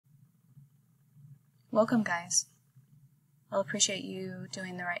Welcome, guys. I'll appreciate you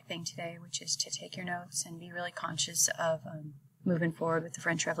doing the right thing today, which is to take your notes and be really conscious of moving forward with the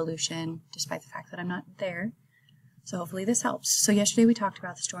French Revolution, despite the fact that I'm not there. So hopefully this helps. So yesterday we talked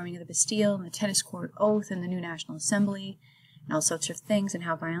about the storming of the Bastille and the tennis court oath and the new National Assembly and all sorts of things and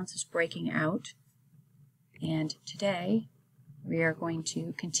how violence is breaking out. And today we are going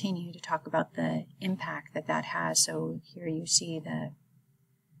to continue to talk about the impact that that has. So here you see the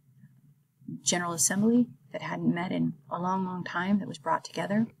General Assembly that hadn't met in a long time that was brought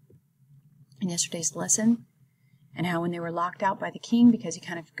together in yesterday's lesson, and how when they were locked out by the king because he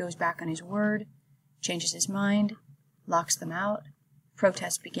kind of goes back on his word, changes his mind, locks them out,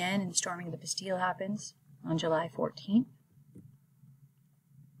 protests begin, and the storming of the Bastille happens on July 14th.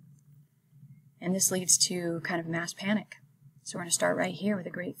 And this leads to kind of mass panic. So we're going to start right here with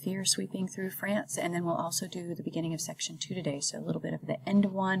a great fear sweeping through France, and then we'll also do the beginning of section 2 today, so a little bit of the end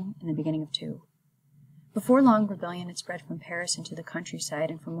of 1 and the beginning of 2. Before long, rebellion had spread from Paris into the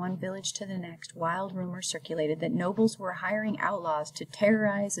countryside, and from one village to the next, wild rumors circulated that nobles were hiring outlaws to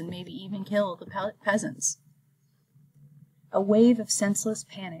terrorize and maybe even kill the peasants. A wave of senseless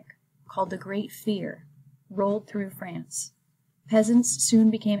panic, called the Great Fear, rolled through France. Peasants soon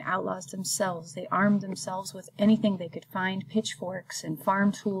became outlaws themselves. They armed themselves with anything they could find, pitchforks and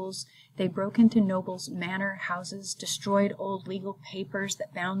farm tools. They broke into nobles' manor houses, destroyed old legal papers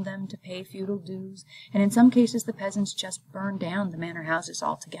that bound them to pay feudal dues, and in some cases the peasants just burned down the manor houses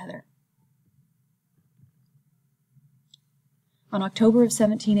altogether. On October of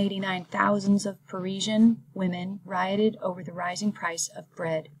 1789, thousands of Parisian women rioted over the rising price of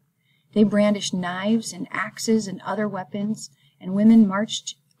bread. They brandished knives and axes and other weapons, and women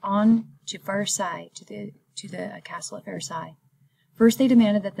marched on to Versailles, to the castle at Versailles. First they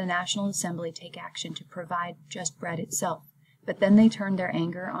demanded that the National Assembly take action to provide just bread itself, but then they turned their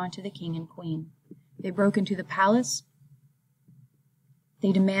anger onto the king and queen. They broke into the palace.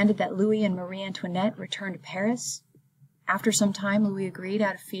 They demanded that Louis and Marie Antoinette return to Paris. After some time, Louis agreed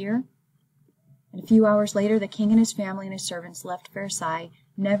out of fear. And a few hours later, the king and his family and his servants left Versailles,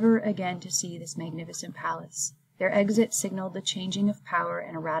 never again to see this magnificent palace. Their exit signaled the changing of power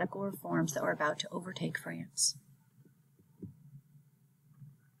and radical reforms that were about to overtake France.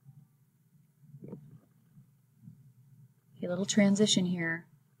 A little transition here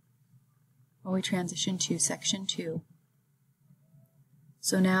while we transition to section 2.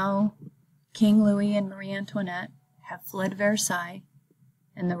 So now King Louis and Marie Antoinette have fled Versailles,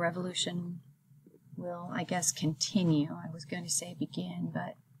 and the revolution will, I guess, continue. I was going to say begin,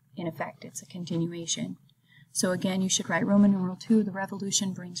 but in effect it's a continuation. So again, you should write Roman numeral 2, the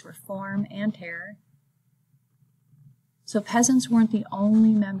revolution brings reform and terror. So peasants weren't the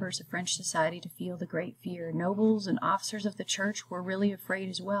only members of French society to feel the great fear. Nobles and officers of the church were really afraid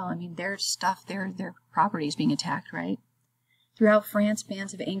as well. I mean, their stuff, their property is being attacked, right? Throughout France,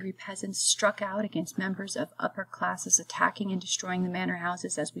 bands of angry peasants struck out against members of upper classes, attacking and destroying the manor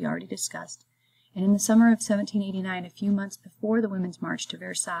houses, as we already discussed. And in the summer of 1789, a few months before the Women's March to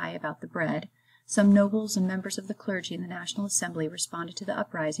Versailles about the bread, some nobles and members of the clergy in the National Assembly responded to the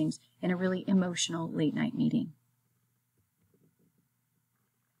uprisings in a really emotional late-night meeting.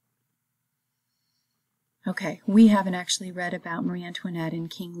 Okay, we haven't actually read about Marie Antoinette and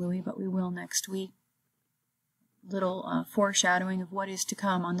King Louis, but we will next week. Little foreshadowing of what is to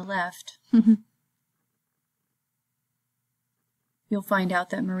come on the left. You'll find out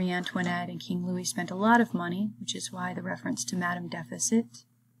that Marie Antoinette and King Louis spent a lot of money, which is why the reference to Madame Deficit.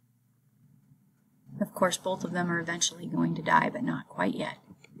 Of course, both of them are eventually going to die, but not quite yet,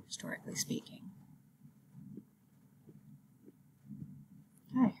 historically speaking.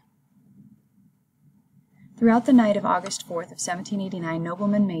 Okay. Throughout the night of August 4th of 1789,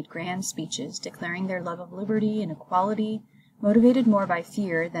 noblemen made grand speeches declaring their love of liberty and equality. Motivated more by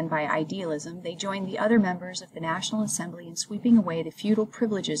fear than by idealism, they joined the other members of the National Assembly in sweeping away the feudal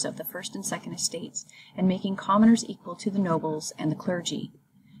privileges of the First and Second Estates and making commoners equal to the nobles and the clergy.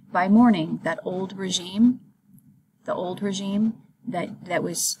 By morning, that old regime, that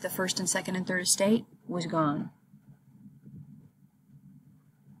was the First and Second and Third Estate, was gone.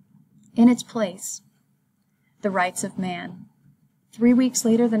 In its place, the rights of man. 3 weeks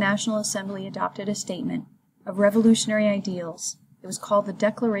later, the National Assembly adopted a statement of revolutionary ideals. It was called the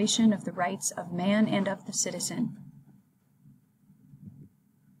Declaration of the Rights of Man and of the Citizen.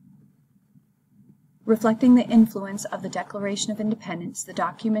 Reflecting the influence of the Declaration of Independence, the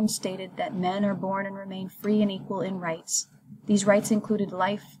document stated that men are born and remain free and equal in rights. These rights included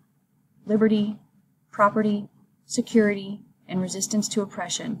life, liberty, property, security, and resistance to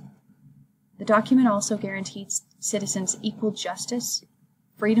oppression. The document also guaranteed citizens equal justice,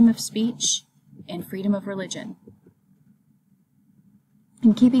 freedom of speech, and freedom of religion.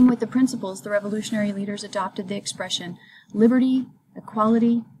 In keeping with the principles, the revolutionary leaders adopted the expression liberty,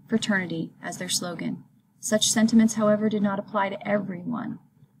 equality, fraternity as their slogan. Such sentiments, however, did not apply to everyone.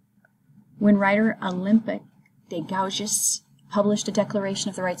 When writer Olympe de Gouges published a Declaration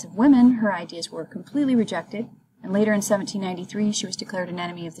of the Rights of Women, her ideas were completely rejected, and later in 1793 she was declared an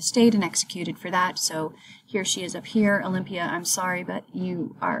enemy of the state and executed for that. So here she is up here. Olympia, I'm sorry, but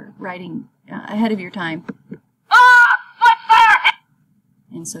you are writing ahead of your time.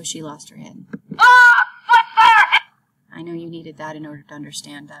 And so she lost her head. I know you needed that in order to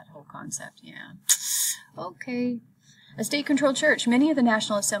understand that whole concept, yeah. Okay. A state-controlled church. Many of the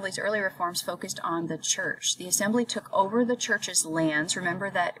National Assembly's early reforms focused on the church. The Assembly took over the church's lands. Remember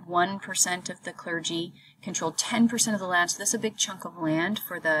that 1% of the clergy controlled 10% of the land, so this is a big chunk of land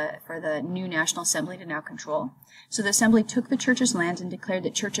for the new National Assembly to now control. So the Assembly took the church's lands and declared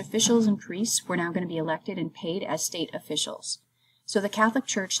that church officials and priests were now going to be elected and paid as state officials. So the Catholic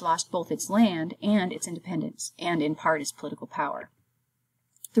Church lost both its land and its independence, and in part its political power.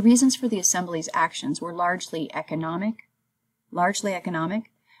 The reasons for the Assembly's actions were largely economic.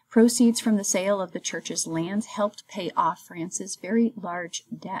 Proceeds from the sale of the church's lands helped pay off France's very large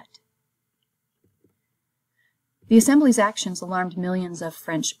debt. The Assembly's actions alarmed millions of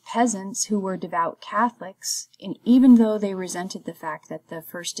French peasants who were devout Catholics, and even though they resented the fact that the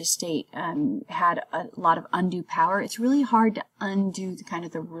First Estate had a lot of undue power, it's really hard to undo the kind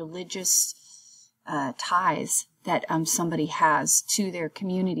of the religious ties that somebody has to their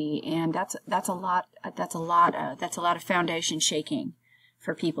community, and that's a lot of foundation shaking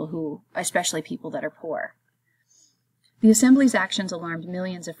for people who, especially people that are poor. The Assembly's actions alarmed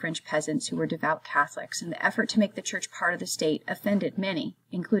millions of French peasants who were devout Catholics, and the effort to make the church part of the state offended many,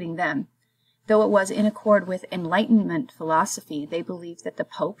 including them. Though it was in accord with Enlightenment philosophy, they believed that the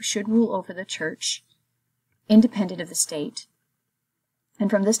Pope should rule over the church, independent of the state. And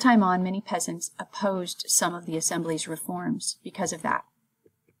from this time on, many peasants opposed some of the Assembly's reforms because of that.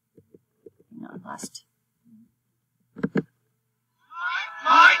 Hang on, last.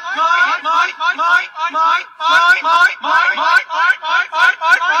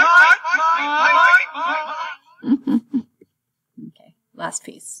 Okay, last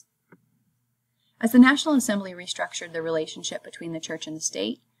piece. As the National Assembly restructured the relationship between the church and the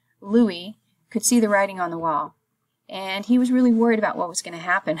state, Louis could see the writing on the wall, and he was really worried about what was going to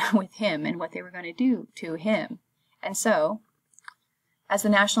happen with him and what they were going to do to him. And so, as the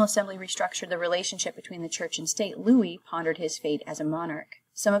National Assembly restructured the relationship between the church and state, Louis pondered his fate as a monarch.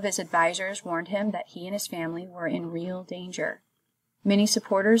 Some of his advisors warned him that he and his family were in real danger. Many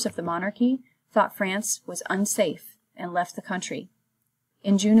supporters of the monarchy thought France was unsafe and left the country.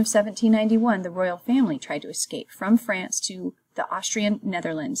 In June of 1791, the royal family tried to escape from France to the Austrian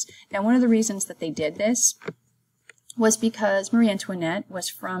Netherlands. Now, one of the reasons that they did this was because Marie Antoinette was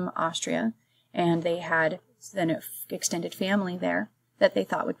from Austria, and they had then an extended family there that they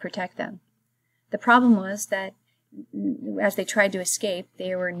thought would protect them. The problem was that as they tried to escape,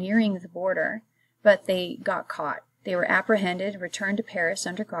 they were nearing the border, but they got caught. They were apprehended, returned to Paris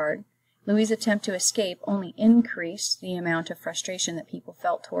under guard. Louis's attempt to escape only increased the amount of frustration that people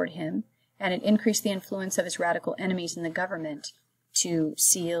felt toward him, and it increased the influence of his radical enemies in the government to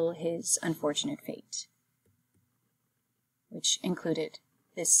seal his unfortunate fate, which included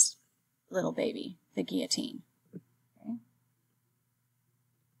this little baby, the guillotine.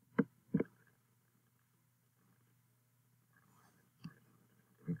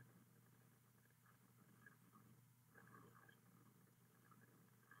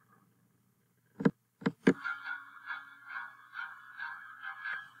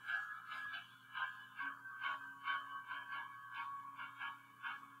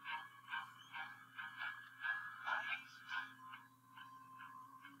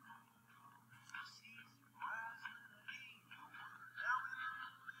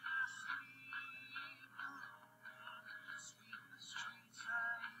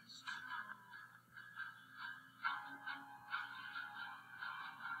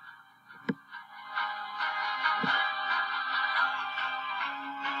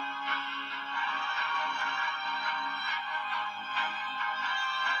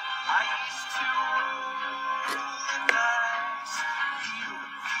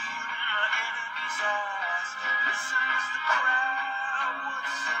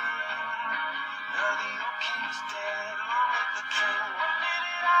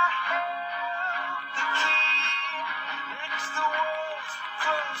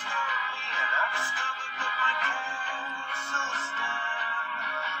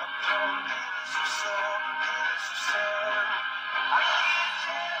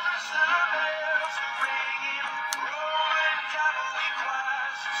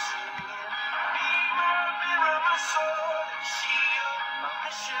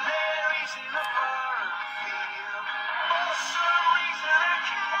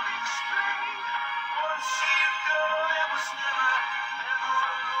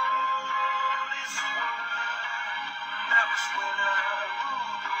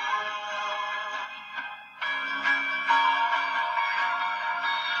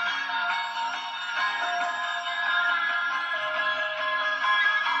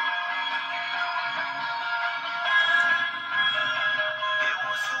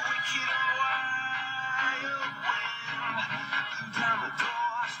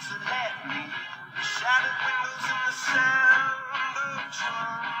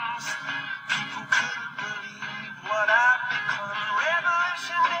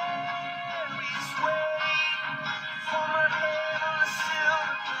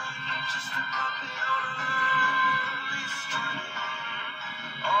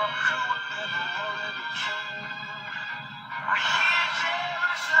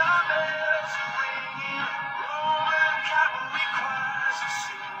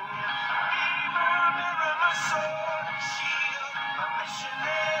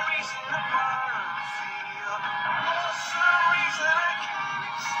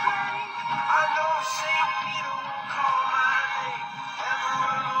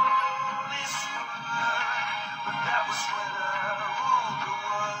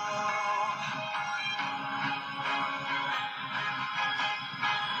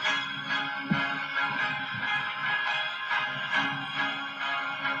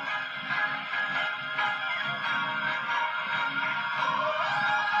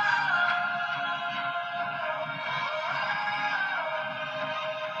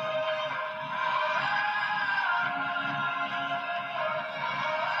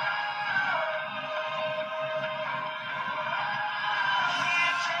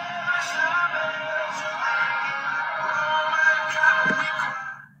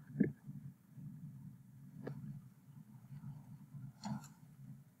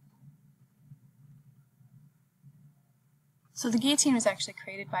 So the guillotine was actually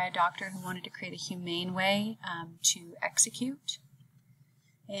created by a doctor who wanted to create a humane way to execute.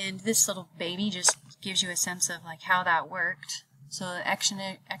 And this little baby just gives you a sense of like how that worked. So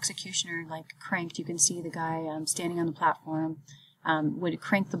the executioner like cranked, you can see the guy standing on the platform, would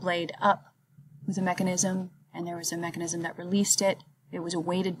crank the blade up with a mechanism, and there was a mechanism that released it. It was a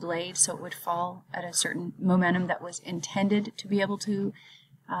weighted blade, so it would fall at a certain momentum that was intended to be able to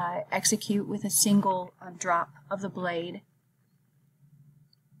execute with a single drop of the blade.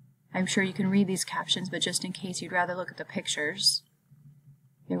 I'm sure you can read these captions, but just in case you'd rather look at the pictures.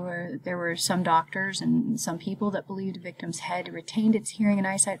 There were some doctors and some people that believed the victim's head retained its hearing and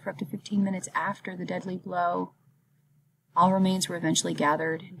eyesight for up to 15 minutes after the deadly blow. All remains were eventually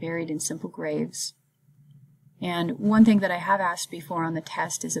gathered and buried in simple graves. And one thing that I have asked before on the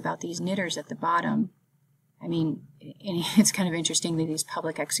test is about these knitters at the bottom. I mean, it's kind of interesting that these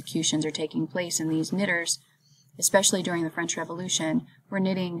public executions are taking place, and these knitters, especially during the French Revolution, were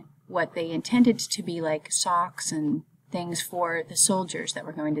knitting what they intended to be like socks and things for the soldiers that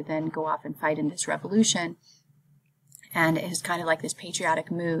were going to then go off and fight in this revolution. And it is kind of like this patriotic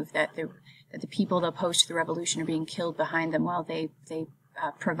move that the people opposed to the revolution are being killed behind them while they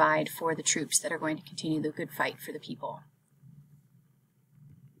provide for the troops that are going to continue the good fight for the people.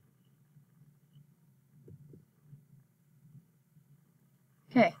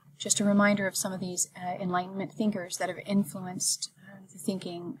 Okay, just a reminder of some of these Enlightenment thinkers that have influenced the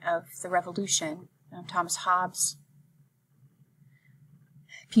thinking of the revolution. Thomas Hobbes.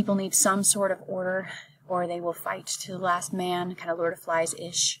 People need some sort of order, or they will fight to the last man, kind of Lord of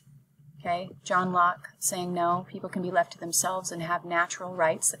Flies-ish. Okay, John Locke saying no, people can be left to themselves and have natural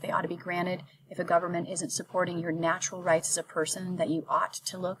rights that they ought to be granted. If a government isn't supporting your natural rights as a person, that you ought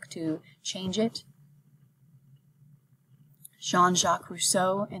to look to change it. Jean-Jacques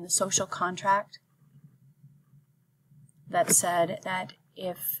Rousseau in The Social Contract that said that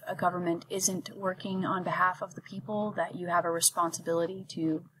if a government isn't working on behalf of the people, that you have a responsibility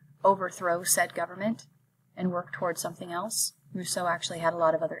to overthrow said government and work towards something else. Rousseau actually had a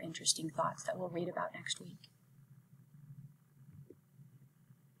lot of other interesting thoughts that we'll read about next week.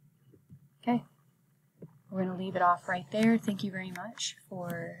 Okay, we're going to leave it off right there. Thank you very much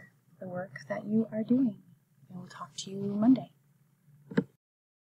for the work that you are doing, and we'll talk to you Monday.